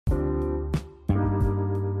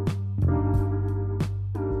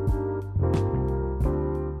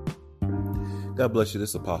God bless you. This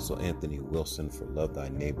is Apostle Anthony Wilson for Love Thy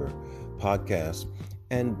Neighbor podcast.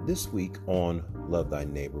 And this week on Love Thy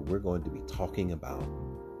Neighbor, we're going to be talking about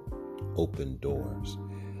open doors.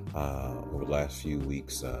 Over the last few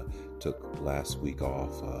weeks, took last week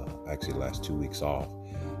off, last 2 weeks off,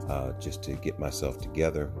 just to get myself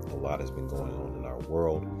together. A lot has been going on in our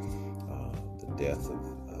world. The death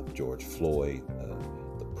of George Floyd,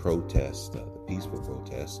 the protests, the peaceful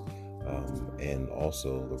protests, and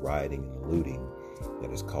also the rioting and the looting that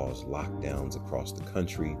has caused lockdowns across the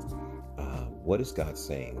country. What is God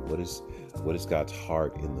saying? What is God's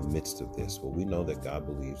heart in the midst of this? Well, we know that God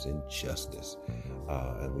believes in justice,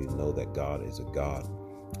 and we know that God is a God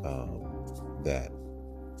that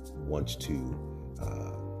wants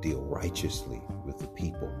to deal righteously with the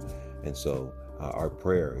people. And so our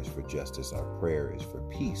prayer is for justice. Our prayer is for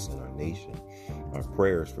peace in our nation. Our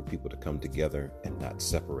prayer is for people to come together and not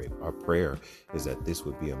separate. Our prayer is that this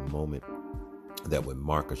would be a moment that would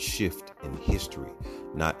mark a shift in history,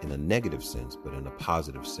 not in a negative sense, but in a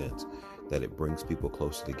positive sense, that it brings people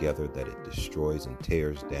closer together, that it destroys and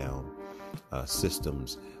tears down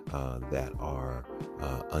systems that are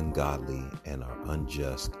ungodly and are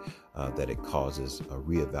unjust, that it causes a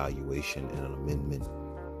reevaluation and an amendment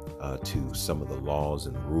to some of the laws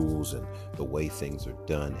and rules and the way things are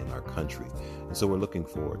done in our country. And so we're looking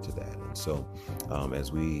forward to that. And so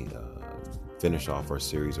as we finish off our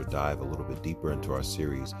series or dive a little bit deeper into our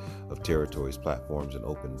series of territories, platforms, and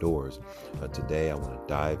open doors, today I want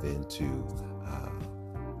to dive into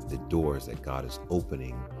the doors that God is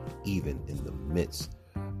opening even in the midst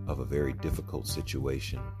of a very difficult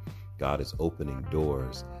situation. God is opening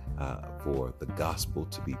doors for the gospel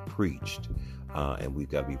to be preached, and we've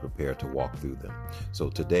got to be prepared to walk through them. So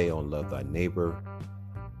today on Love Thy Neighbor,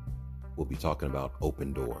 we'll be talking about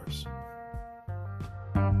open doors.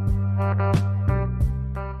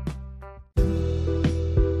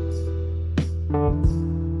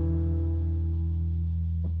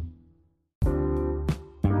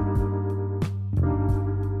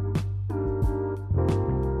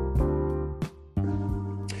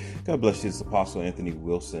 God bless you. It's Apostle Anthony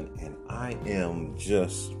Wilson, and I am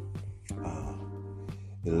just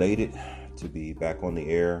elated to be back on the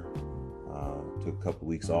air. Took a couple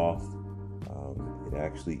weeks off. It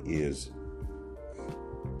actually is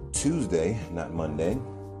Tuesday, not Monday,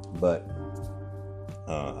 but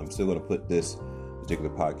I'm still going to put this particular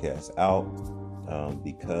podcast out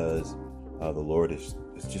because the Lord has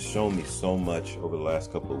just shown me so much over the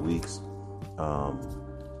last couple of weeks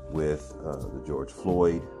with the George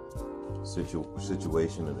Floyd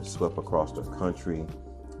situation, and it's swept across the country.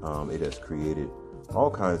 It has created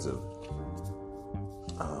all kinds of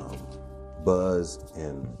buzz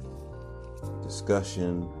and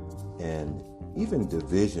discussion and even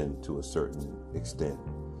division to a certain extent.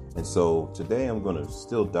 And so today I'm going to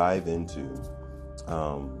still dive into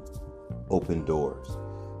open doors,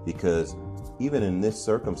 because even in this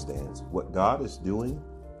circumstance, what God is doing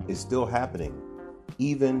is still happening,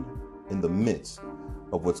 even in the midst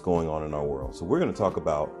of what's going on in our world. So we're going to talk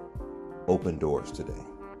about open doors today.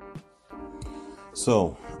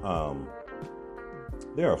 So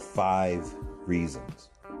there are 5 reasons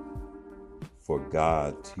for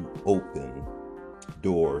God to open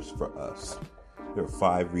doors for us. There are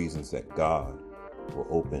 5 reasons that God will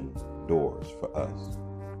open doors for us.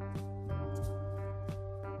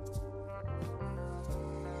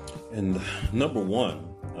 And the number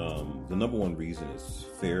one reason is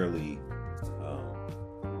fairly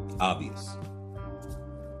obvious.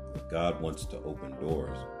 God wants to open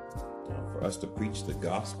doors for us to preach the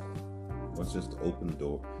gospel. He wants us to open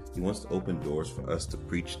door. He wants to open doors for us to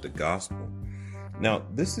preach the gospel. Now,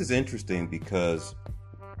 this is interesting because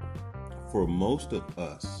for most of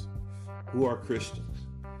us who are Christians,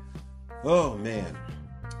 oh man,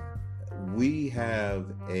 we have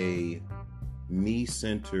a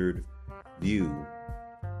me-centered view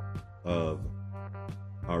of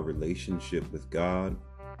our relationship with God,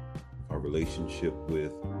 our relationship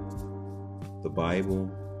with the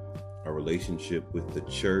Bible, our relationship with the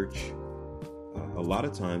church. A lot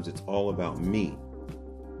of times it's all about me.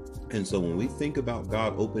 And so when we think about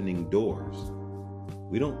God opening doors,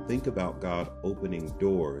 we don't think about God opening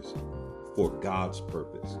doors for God's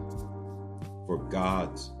purpose, for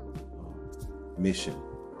God's mission,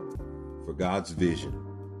 for God's vision.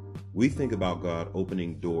 We think about God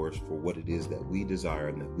opening doors for what it is that we desire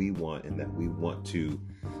and that we want and that we want to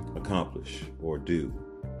accomplish or do.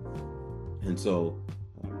 And so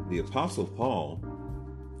the Apostle Paul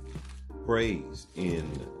prays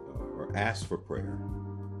or asks for prayer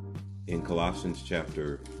in Colossians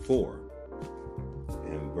chapter 4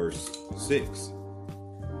 and verse 6.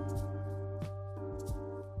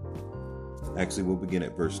 Actually, we'll begin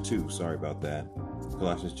at verse 2. Sorry about that.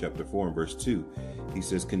 Colossians chapter 4 and verse 2. He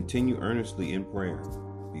says, continue earnestly in prayer.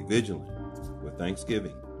 Be vigilant with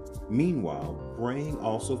thanksgiving. Meanwhile, praying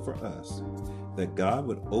also for us, that God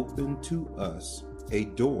would open to us a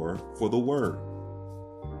door for the word.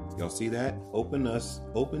 Y'all see that? Open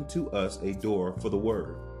to us a door for the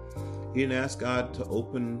word. He didn't ask God to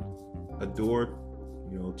open a door,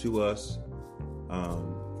 to us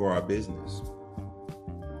for our business,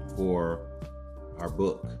 for our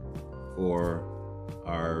book, for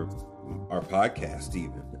our podcast,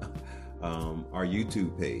 even our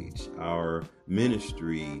YouTube page, our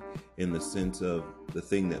ministry, in the sense of the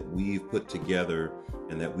thing that we've put together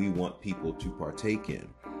and that we want people to partake in.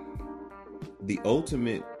 The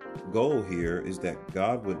ultimate goal here is that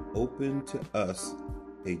God would open to us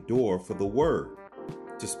a door for the word,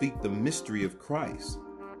 to speak the mystery of Christ,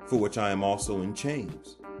 for which I am also in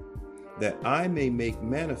chains, that I may make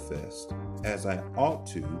manifest as I ought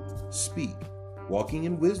to speak, walking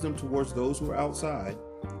in wisdom towards those who are outside,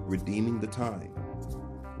 redeeming the time.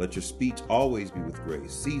 Let your speech always be with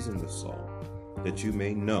grace, seasoned with salt, that you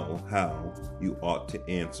may know how you ought to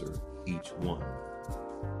answer each one.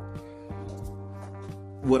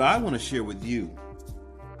 What I want to share with you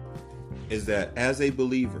is that as a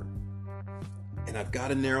believer, and I've got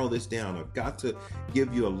to narrow this down, I've got to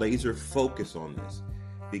give you a laser focus on this,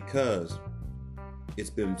 because it's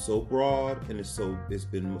been so broad and it's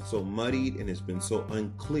been so muddied and it's been so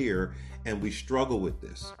unclear, and we struggle with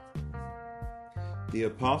this. The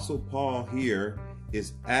Apostle Paul here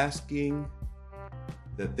is asking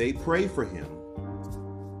that they pray for him,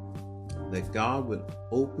 that God would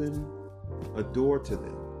open a door to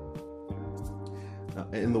them. Now,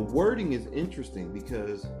 and the wording is interesting,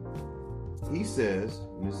 because he says,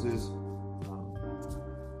 and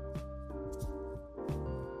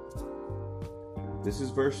this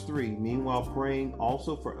is verse 3, meanwhile praying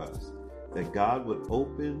also for us, that God would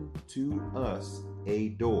open to us a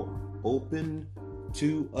door. Open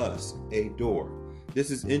to us a door. This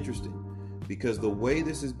is interesting, because the way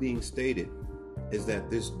this is being stated is that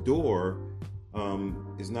this door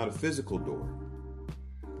is not a physical door.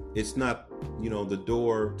 It's not, the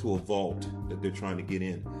door to a vault that they're trying to get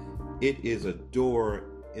in. It is a door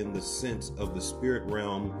in the sense of the spirit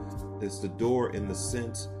realm. It's the door in the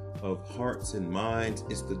sense of hearts and minds.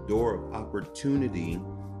 It's the door of opportunity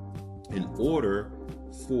in order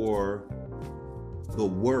for the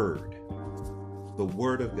word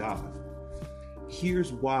of God.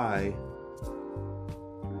 Here's why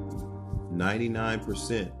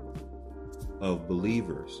 99% of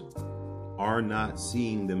believers are not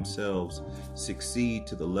seeing themselves succeed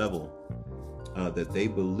to the level that they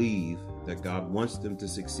believe that God wants them to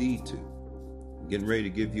succeed to. I'm getting ready to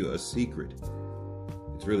give you a secret.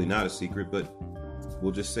 It's really not a secret, but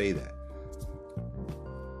we'll just say that.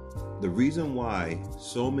 The reason why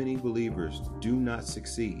so many believers do not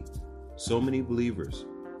succeed, so many believers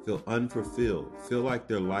feel unfulfilled, feel like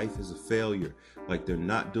their life is a failure, like they're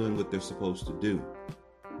not doing what they're supposed to do,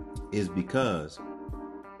 is because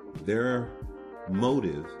their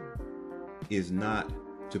motive is not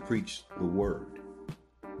to preach the word.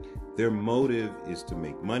 Their motive is to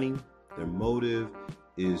make money. Their motive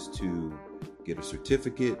is to get a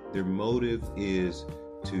certificate. Their motive is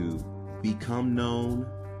to become known.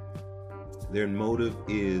 Their motive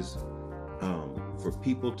is for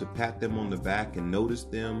people to pat them on the back and notice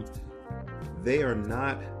them. They are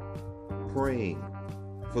not praying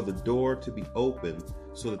for the door to be open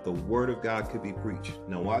so that the word of God could be preached.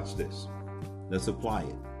 Now watch this. Let's apply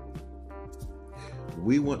it.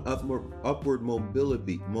 We want upward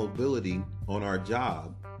mobility on our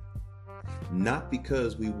job, not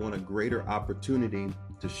because we want a greater opportunity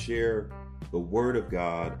to share the word of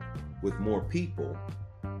God with more people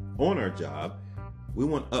on our job. We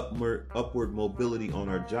want upward mobility on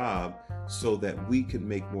our job so that we can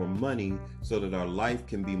make more money, so that our life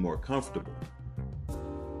can be more comfortable.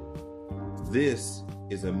 This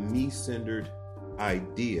is a me-centered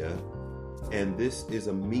idea, and this is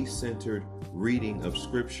a me-centered reading of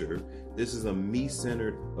Scripture. This is a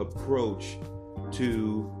me-centered approach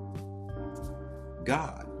to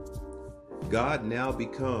God. God now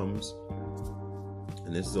becomes,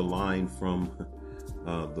 and this is a line from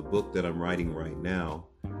the book that I'm writing right now,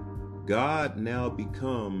 God now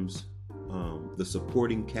becomes the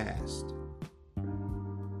supporting cast,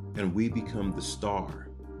 and we become the star.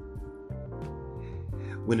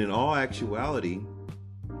 When in all actuality,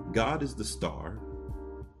 God is the star,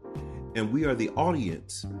 and we are the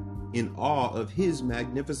audience in awe of his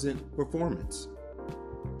magnificent performance.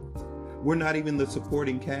 We're not even the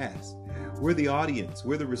supporting cast. We're the audience.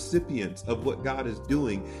 We're the recipients of what God is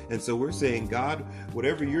doing. And so we're saying, God,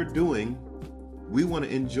 whatever you're doing, we want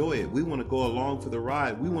to enjoy it. We want to go along for the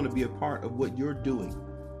ride. We want to be a part of what you're doing.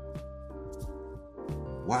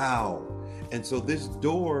 Wow. And so this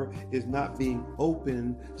door is not being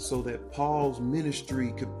opened so that Paul's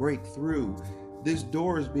ministry could break through. This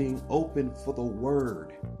door is being opened for the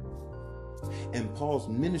word. And Paul's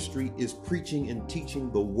ministry is preaching and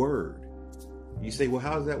teaching the word. You say, well,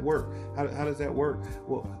 how does that work? How does that work?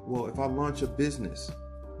 Well, if I launch a business,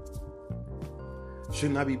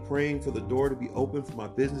 shouldn't I be praying for the door to be open for my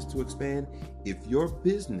business to expand? If your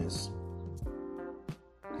business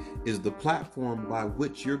is the platform by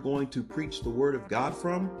which you're going to preach the word of God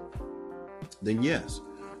from, then yes.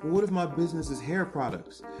 Well, what if my business is hair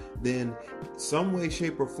products? Then some way,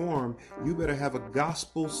 shape, or form, you better have a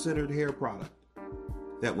gospel-centered hair product.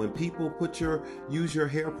 That when people use your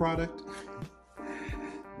hair product,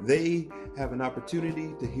 they have an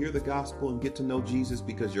opportunity to hear the gospel and get to know Jesus,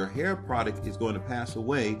 because your hair product is going to pass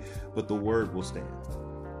away, but the word will stand.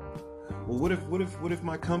 Well, what if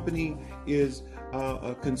my company is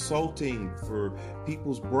consulting for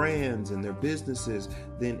people's brands and their businesses?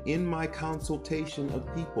 Then in my consultation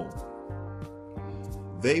of people,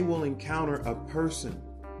 they will encounter a person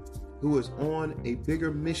who is on a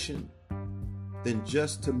bigger mission than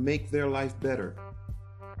just to make their life better.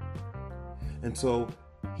 And so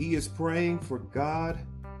he is praying for God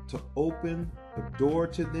to open a door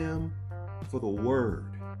to them for the word.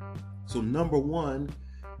 So number one,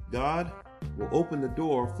 God will open the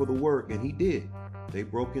door for the word, and he did. They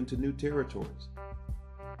broke into new territories.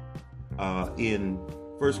 In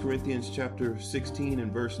 1 Corinthians chapter 16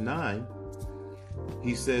 and verse 9,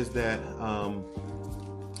 he says that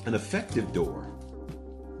an effective door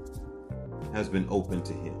has been opened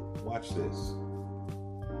to him. Watch this.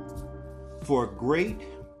 For a great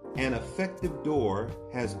and effective door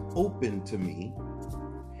has opened to me,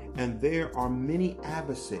 and there are many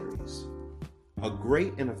adversaries. A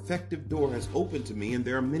great and effective door has opened to me, and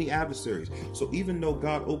there are many adversaries. So even though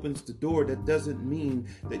God opens the door, that doesn't mean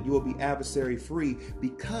that you will be adversary free,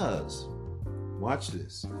 because, watch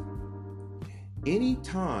this,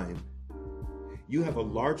 anytime you have a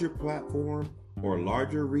larger platform or a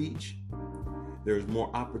larger reach, there's more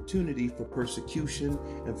opportunity for persecution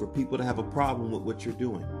and for people to have a problem with what you're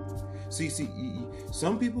doing. See,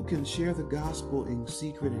 some people can share the gospel in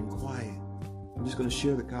secret and quiet. I'm just going to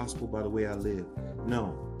share the gospel by the way I live.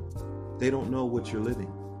 No, they don't know what you're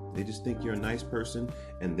living. They just think you're a nice person,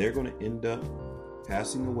 and they're going to end up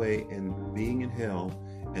passing away and being in hell.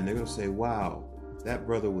 And they're going to say, wow, that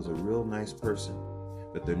brother was a real nice person.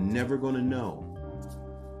 But they're never going to know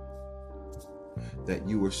that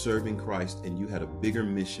you were serving Christ and you had a bigger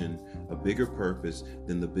mission, a bigger purpose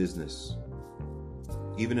than the business.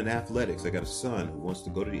 Even in athletics, I got a son who wants to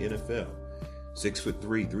go to the NFL.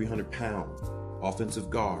 6'3", 300 pounds, offensive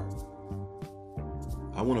guard.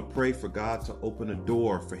 I want to pray for God to open a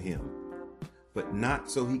door for him, but not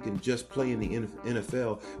so he can just play in the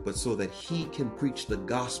NFL, but so that he can preach the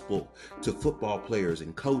gospel to football players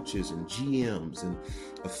and coaches and GMs and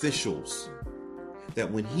officials. That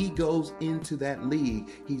when he goes into that league,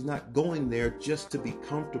 he's not going there just to be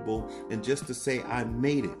comfortable and just to say, I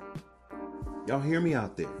made it. Y'all hear me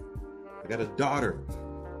out there? I got a daughter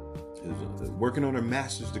who's working on her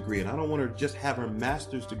master's degree, and I don't want her to just have her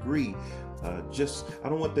master's degree. I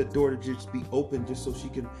don't want that door to just be open just so she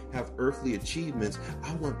can have earthly achievements.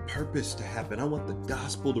 I want purpose to happen. I want the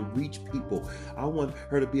gospel to reach people. I want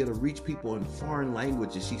her to be able to reach people in foreign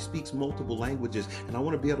languages. She speaks multiple languages, and I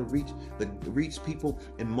want to be able to reach people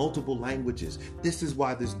in multiple languages. This is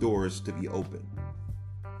why this door is to be open.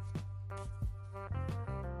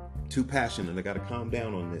 Too passionate. I got to calm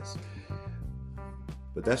down on this.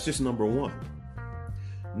 But that's just number one.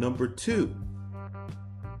 Number two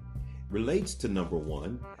relates to number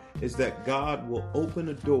one, is that God will open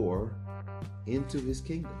a door into his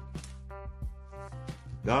kingdom.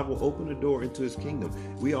 God will open a door into his kingdom.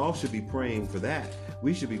 We all should be praying for that.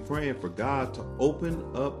 We should be praying for God to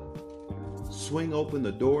swing open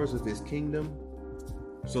the doors of his kingdom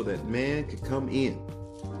so that man could come in.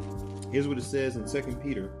 Here's what it says in 2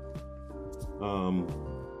 Peter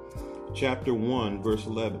chapter 1, verse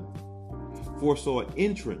 11. For so an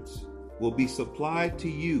entrance will be supplied to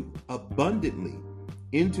you abundantly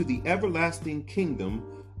into the everlasting kingdom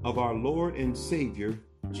of our Lord and Savior,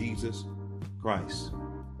 Jesus Christ.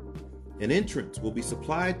 An entrance will be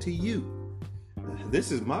supplied to you.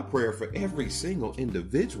 This is my prayer for every single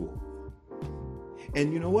individual.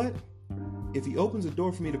 And you know what? If he opens a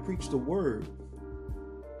door for me to preach the word,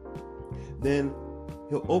 then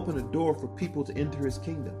he'll open a door for people to enter his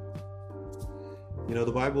kingdom.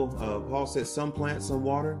 The Bible, Paul says some plant, some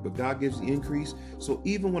water, but God gives the increase. So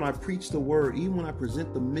even when I preach the word, even when I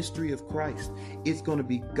present the mystery of Christ, it's going to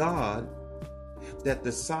be God that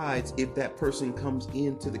decides if that person comes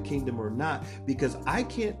into the kingdom or not, because I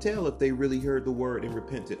can't tell if they really heard the word and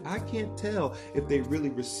repented. I can't tell if they really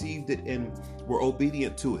received it and were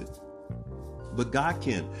obedient to it, but God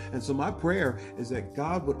can. And so my prayer is that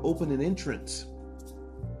God would open an entrance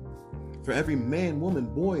for every man, woman,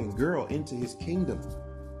 boy, and girl into his kingdom,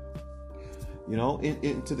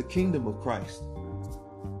 into the kingdom of Christ,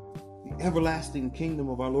 the everlasting kingdom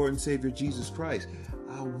of our Lord and Savior, Jesus Christ.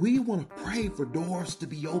 We want to pray for doors to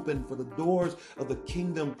be open, for the doors of the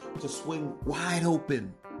kingdom to swing wide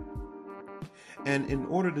open. And in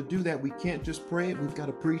order to do that, we can't just pray it. We've got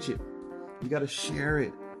to preach it. We got to share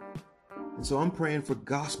it. And so I'm praying for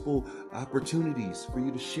gospel opportunities for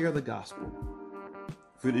you to share the gospel,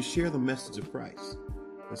 for you to share the message of Christ.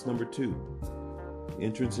 That's number 2, the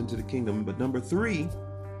entrance into the kingdom. But number 3,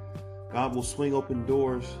 God will swing open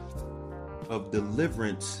doors of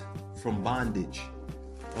deliverance from bondage.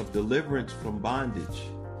 Of deliverance from bondage.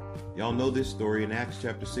 Y'all know this story in Acts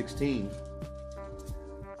chapter 16.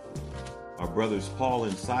 Our brothers Paul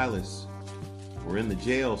and Silas were in the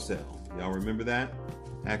jail cell. Y'all remember that?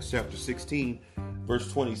 Acts chapter 16, verse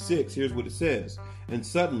 26. Here's what it says. And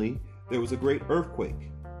suddenly there was a great earthquake,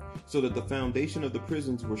 so that the foundation of the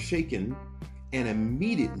prisons were shaken, and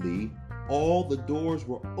immediately all the doors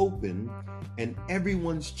were open and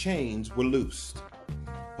everyone's chains were loosed.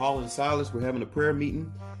 Paul and Silas were having a prayer meeting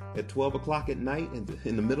at 12 o'clock at night, and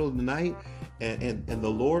in the middle of the night, and the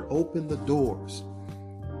Lord opened the doors.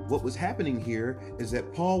 What was happening here is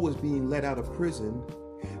that Paul was being let out of prison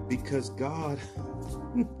because God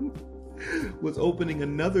was opening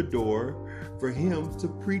another door for him to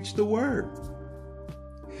preach the word.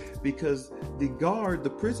 Because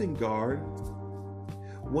the prison guard,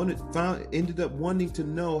 ended up wanting to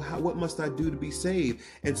know what must I do to be saved.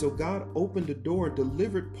 And so God opened the door,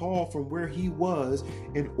 delivered Paul from where he was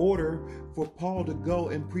in order for Paul to go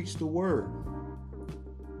and preach the word.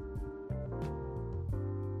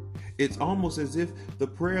 It's almost as if the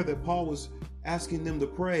prayer that Paul was asking them to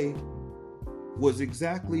pray was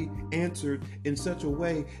exactly answered in such a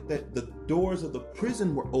way that the doors of the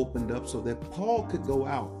prison were opened up so that Paul could go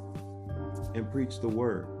out and preach the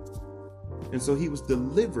word. And so he was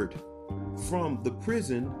delivered from the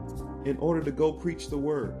prison in order to go preach the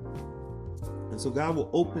word. And so God will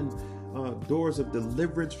open doors of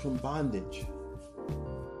deliverance from bondage.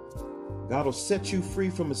 God will set you free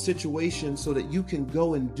from a situation so that you can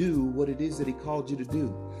go and do what it is that he called you to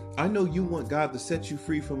do. I know you want God to set you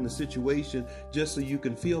free from the situation just so you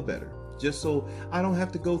can feel better. Just so I don't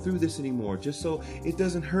have to go through this anymore. Just so it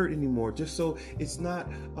doesn't hurt anymore. Just so it's not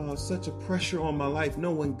such a pressure on my life.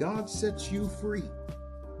 No, when God sets you free,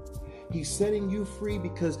 he's setting you free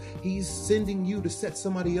because he's sending you to set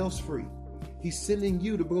somebody else free. He's sending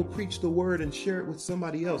you to go preach the word and share it with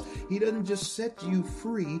somebody else. He doesn't just set you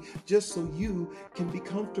free just so you can be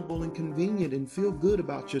comfortable and convenient and feel good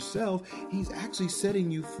about yourself. He's actually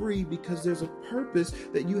setting you free because there's a purpose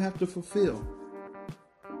that you have to fulfill.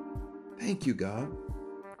 Thank you, God.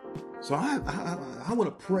 So I want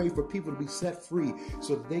to pray for people to be set free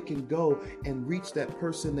so that they can go and reach that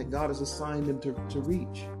person that God has assigned them to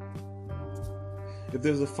reach. If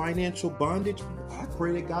there's a financial bondage, I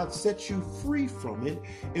pray that God sets you free from it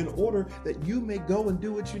in order that you may go and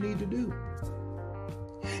do what you need to do.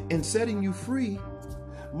 And setting you free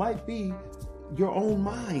might be your own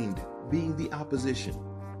mind being the opposition,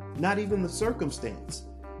 not even the circumstance.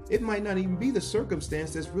 It might not even be the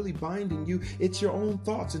circumstance that's really binding you. It's your own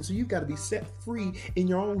thoughts. And so you've got to be set free in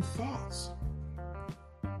your own thoughts.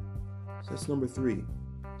 So that's number 3,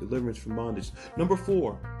 deliverance from bondage. Number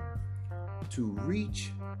 4, to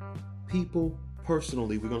reach people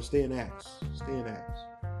personally. We're going to stay in Acts.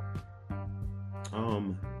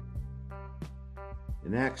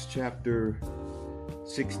 In Acts chapter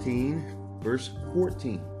 16, verse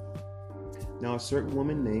 14. Now a certain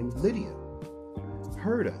woman named Lydia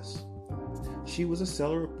heard us. She was a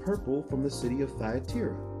seller of purple from the city of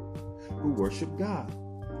Thyatira, who worshiped God.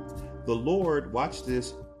 The Lord, watch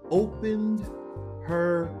this, opened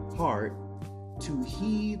her heart to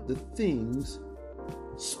heed the things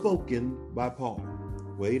spoken by Paul.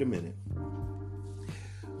 Wait a minute.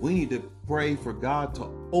 We need to pray for God to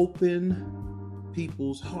open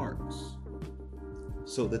people's hearts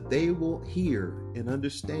so that they will hear and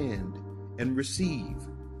understand and receive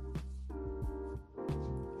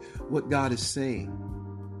what God is saying.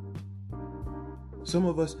 Some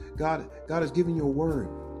of us, God has given you a word.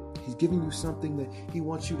 He's giving you something that he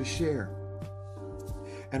wants you to share.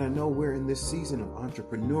 And I know we're in this season of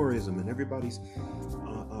entrepreneurism and everybody's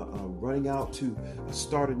running out to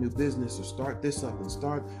start a new business or start this up and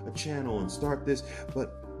start a channel and start this.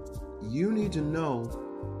 But you need to know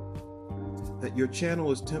that your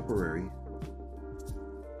channel is temporary,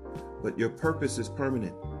 but your purpose is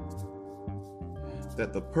permanent.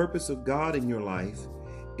 That the purpose of God in your life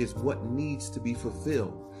is what needs to be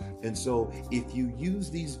fulfilled. And so if you use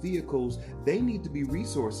these vehicles, they need to be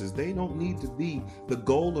resources. They don't need to be the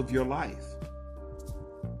goal of your life.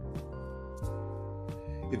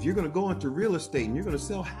 If you're going to go into real estate and you're going to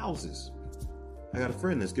sell houses, I got a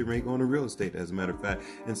friend that's getting ready to go into real estate, as a matter of fact,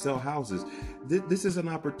 and sell houses. This is an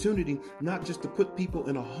opportunity not just to put people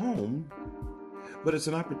in a home, but it's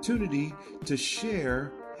an opportunity to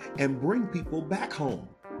share and bring people back home.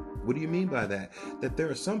 What do you mean by that? That there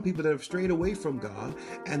are some people that have strayed away from God,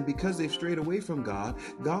 and because they've strayed away from God,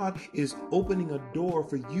 God is opening a door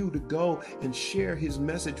for you to go and share his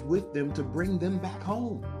message with them to bring them back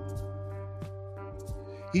home.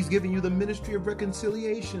 He's giving you the ministry of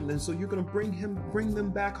reconciliation, and so you're going to bring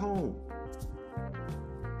them back home.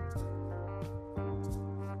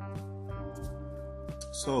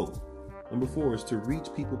 So, number 4 is to reach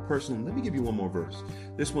people personally. Let me give you one more verse.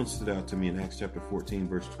 This one stood out to me in Acts chapter 14,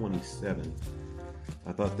 verse 27.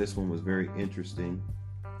 I thought this one was very interesting.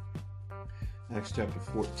 Acts chapter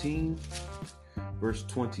 14, verse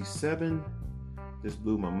 27. This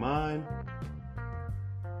blew my mind.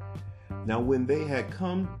 Now, when they had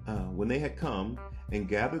come and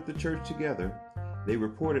gathered the church together, they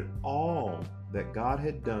reported all that God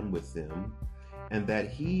had done with them, and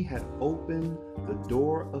that he had opened the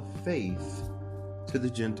door of faith to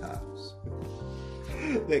the Gentiles.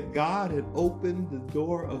 That God had opened the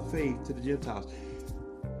door of faith to the Gentiles.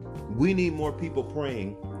 We need more people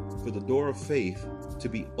praying for the door of faith to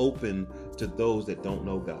be open to those that don't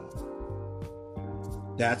know God.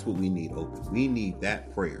 That's what we need open. We need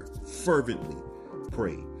that prayer. Fervently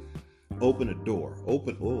pray. Open a door.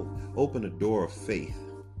 Open a door of faith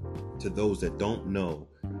to those that don't know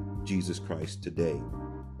Jesus Christ today.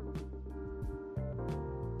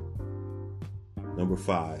 Number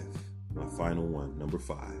 5, my final one. Number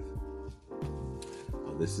 5.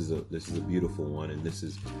 This is a beautiful one, and this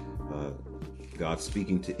is God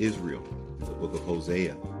speaking to Israel in the book of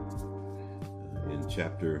Hosea, in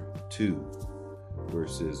chapter 2,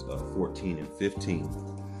 verses 14 and 15.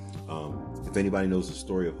 If anybody knows the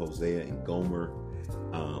story of Hosea and Gomer,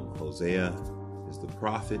 Hosea is the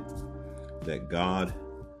prophet that God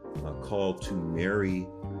called to marry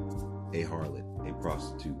a harlot, a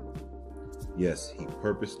prostitute. Yes, he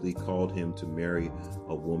purposely called him to marry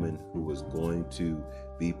a woman who was going to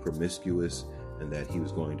be promiscuous, and that he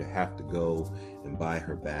was going to have to go and buy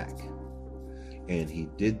her back. And he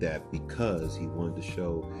did that because he wanted to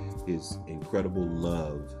show his incredible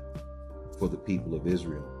love for the people of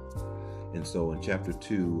Israel. And so in chapter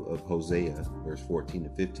 2 of Hosea, verse 14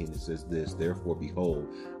 and 15, it says this: "Therefore, behold,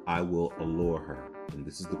 I will allure her." And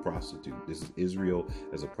this is the prostitute. This is Israel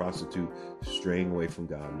as a prostitute straying away from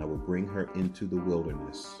God. "And I will bring her into the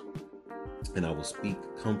wilderness, and I will speak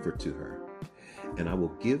comfort to her. And I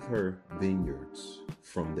will give her vineyards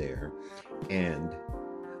from there, and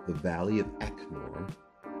the valley of Achnor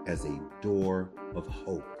as a door of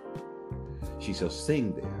hope. She shall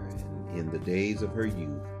sing there, and in the days of her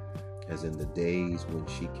youth, as in the days when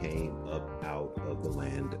she came up out of the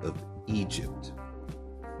land of Egypt."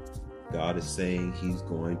 God is saying he's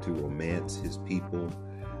going to romance his people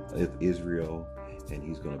of Israel, and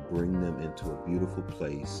he's going to bring them into a beautiful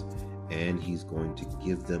place, and he's going to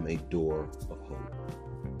give them a door of hope.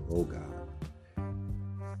 Oh God.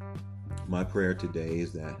 My prayer today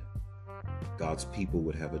is that God's people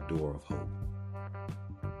would have a door of hope.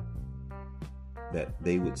 That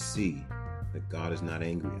they would see that God is not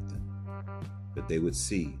angry at them. That they would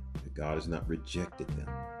see that God has not rejected them.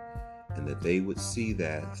 And that they would see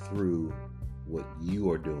that through what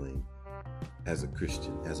you are doing as a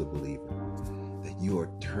Christian, as a believer. That you are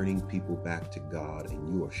turning people back to God, and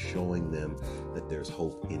you are showing them that there's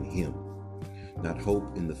hope in him. Not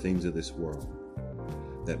hope in the things of this world.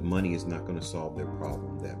 That money is not going to solve their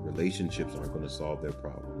problem. That relationships aren't going to solve their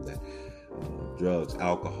problem. That drugs,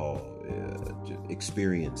 alcohol,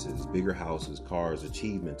 experiences, bigger houses, cars,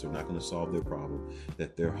 achievements are not going to solve their problem.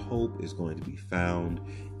 That their hope is going to be found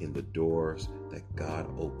in the doors that God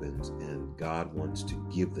opens, and God wants to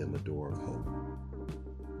give them a door of hope.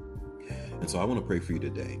 And so I want to pray for you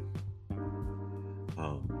today.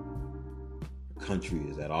 Our country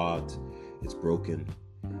is at odds. It's broken.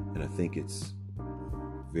 And I think it's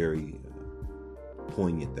very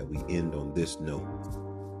poignant that we end on this note.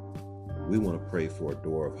 We want to pray for a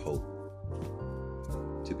door of hope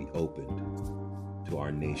to be opened to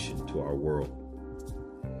our nation, to our world.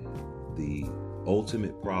 The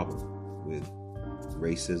ultimate problem with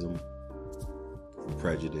racism,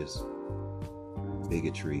 prejudice,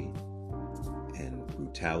 bigotry, and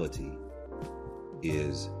brutality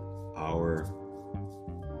is our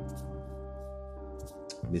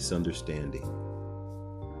misunderstanding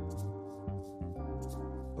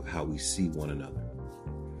of how we see one another.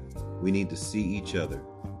 We need to see each other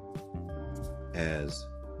as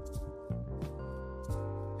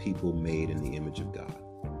people made in the image of God.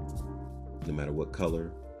 No matter what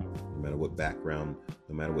color, no matter what background,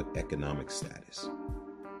 no matter what economic status.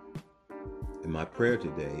 And my prayer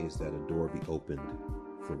today is that a door be opened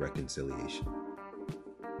for reconciliation.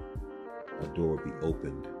 A door be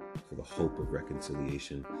opened for the hope of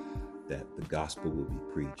reconciliation, that the gospel will be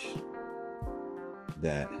preached,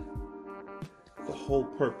 that the whole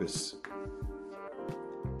purpose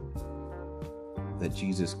that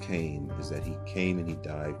Jesus came is that he came and he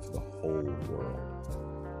died for the whole world.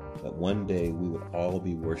 That one day we would all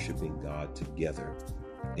be worshiping God together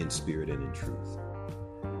in spirit and in truth.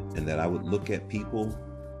 And that I would look at people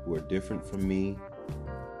who are different from me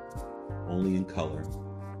only in color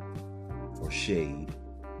or shade,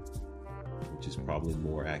 which is probably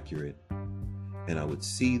more accurate. And I would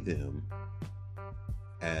see them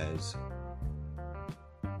as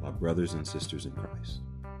my brothers and sisters in Christ.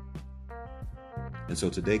 And so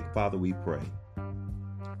today, Father, we pray.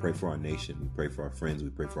 Pray for our nation. We pray for our friends. We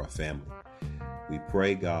pray for our family. We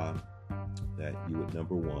pray, God, that you would,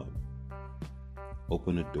 number one,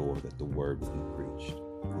 open a door that the word would be preached,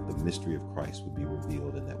 that the mystery of Christ would be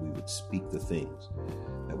revealed, and that we would speak the things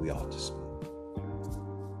that we ought to speak.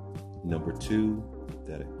 Number two,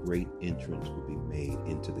 that a great entrance would be made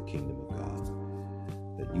into the kingdom of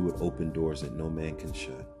God, that you would open doors that no man can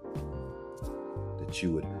shut, that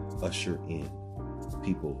you would usher in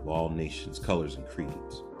people of all nations, colors, and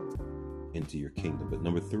creeds into your kingdom. But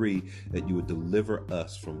number three, that you would deliver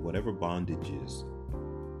us from whatever bondages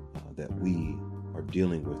that we are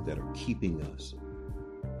dealing with that are keeping us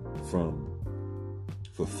from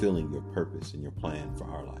fulfilling your purpose and your plan for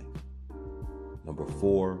our life. Number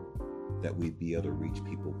four, that we be able to reach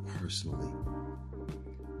people personally.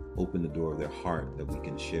 Open the door of their heart that we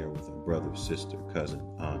can share with a brother, sister, cousin,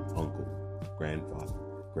 aunt, uncle, grandfather,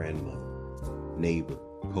 grandmother, neighbor,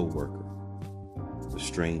 co-worker, the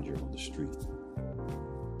stranger on the street.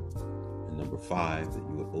 And number five, that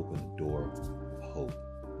you would open the door of hope.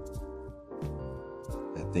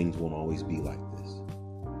 That things won't always be like this.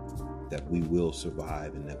 That we will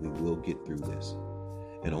survive and that we will get through this.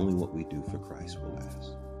 And only what we do for Christ will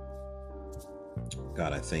last.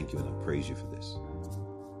 God, I thank you and I praise you for this.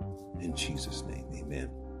 In Jesus' name, amen.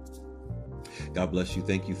 God bless you.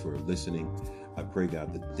 Thank you for listening. I pray,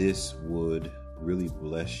 God, that this would really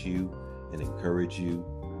bless you and encourage you.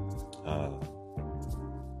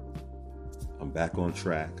 I'm back on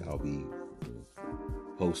track. I'll be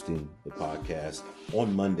posting the podcast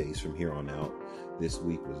on Mondays from here on out. This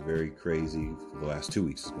week was very crazy. For the last 2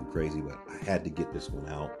 weeks, it's been crazy, but I had to get this one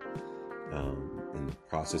out. In the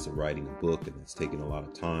process of writing a book, and it's taken a lot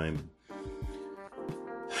of time.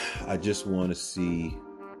 I just want to see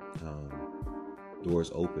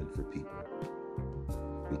doors open for people,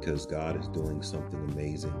 because God is doing something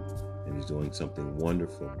amazing and he's doing something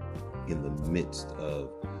wonderful in the midst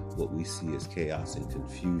of what we see as chaos and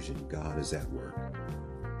confusion. God is at work.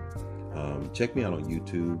 Check me out on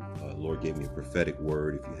YouTube. Lord gave me a prophetic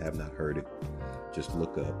word. If you have not heard it, just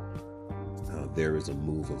look up There Is a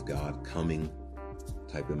Move of God Coming.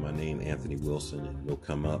 Type in my name, Anthony Wilson, and it'll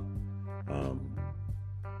come up.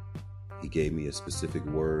 He gave me a specific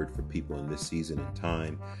word for people in this season and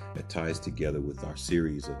time that ties together with our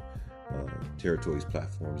series of territories,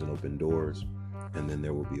 platforms, and open doors. And then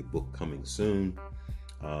there will be a book coming soon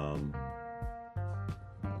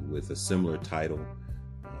with a similar title.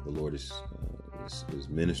 The Lord is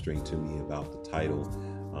ministering to me about the title.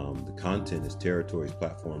 The content is territories,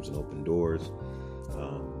 platforms, and open doors.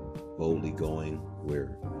 Boldly going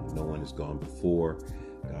where no one has gone before.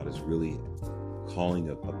 God is really calling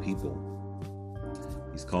a people.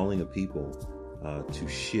 He's calling a people to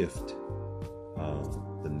shift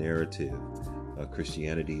the narrative.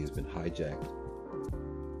 Christianity has been hijacked,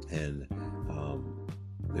 and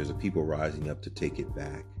there's a people rising up to take it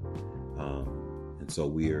back. And so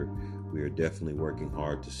we are definitely working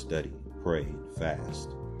hard to study, pray, and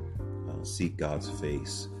fast, seek God's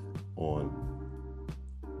face on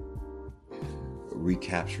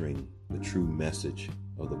recapturing the true message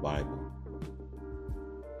of the Bible,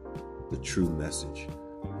 the true message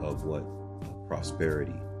of what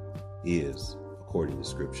prosperity is according to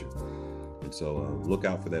Scripture. And so look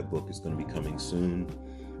out for that book. It's going to be coming soon.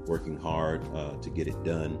 Working hard to get it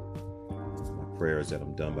done. My prayer is that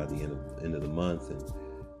I'm done by the end of the month, and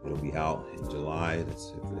it'll be out in July.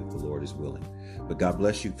 That's if the Lord is willing. But God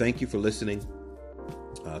bless you. Thank you for listening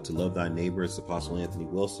to Love Thy Neighbor. It's Apostle Anthony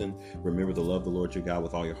Wilson. Remember to love the Lord your God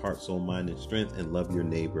with all your heart, soul, mind, and strength, and love your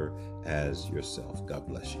neighbor as yourself. God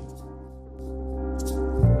bless you.